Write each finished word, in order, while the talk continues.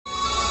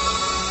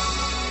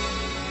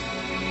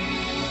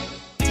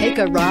Take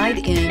a ride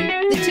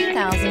in the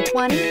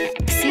 2020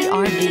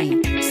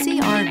 CR-V.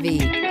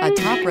 CR-V, a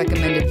top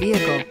recommended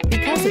vehicle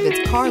because of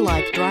its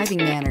car-like driving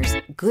manners,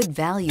 good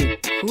value,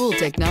 cool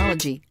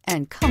technology,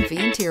 and comfy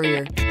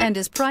interior, and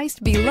is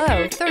priced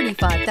below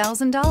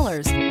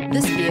 $35,000.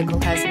 This vehicle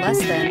has less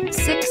than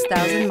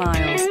 6,000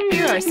 miles.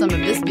 Here are some of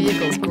this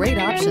vehicle's great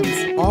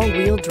options: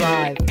 all-wheel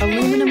drive,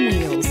 aluminum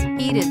wheels,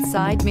 heated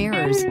side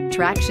mirrors,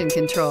 traction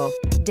control,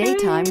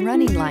 daytime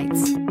running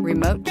lights,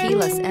 remote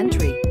keyless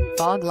entry,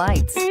 fog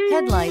lights,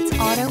 headlights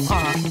auto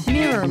off,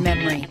 mirror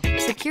memory,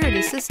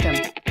 security system.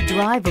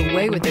 Drive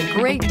away with a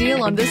great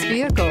deal on this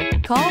vehicle.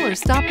 Call or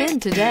stop in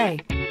today.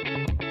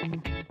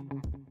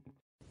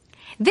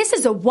 This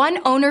is a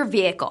one-owner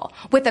vehicle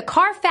with a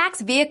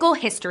Carfax Vehicle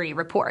History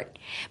Report.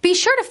 Be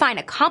sure to find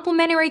a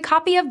complimentary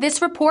copy of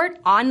this report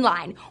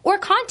online or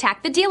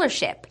contact the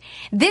dealership.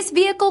 This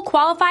vehicle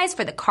qualifies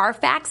for the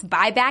Carfax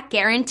Buyback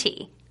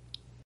Guarantee.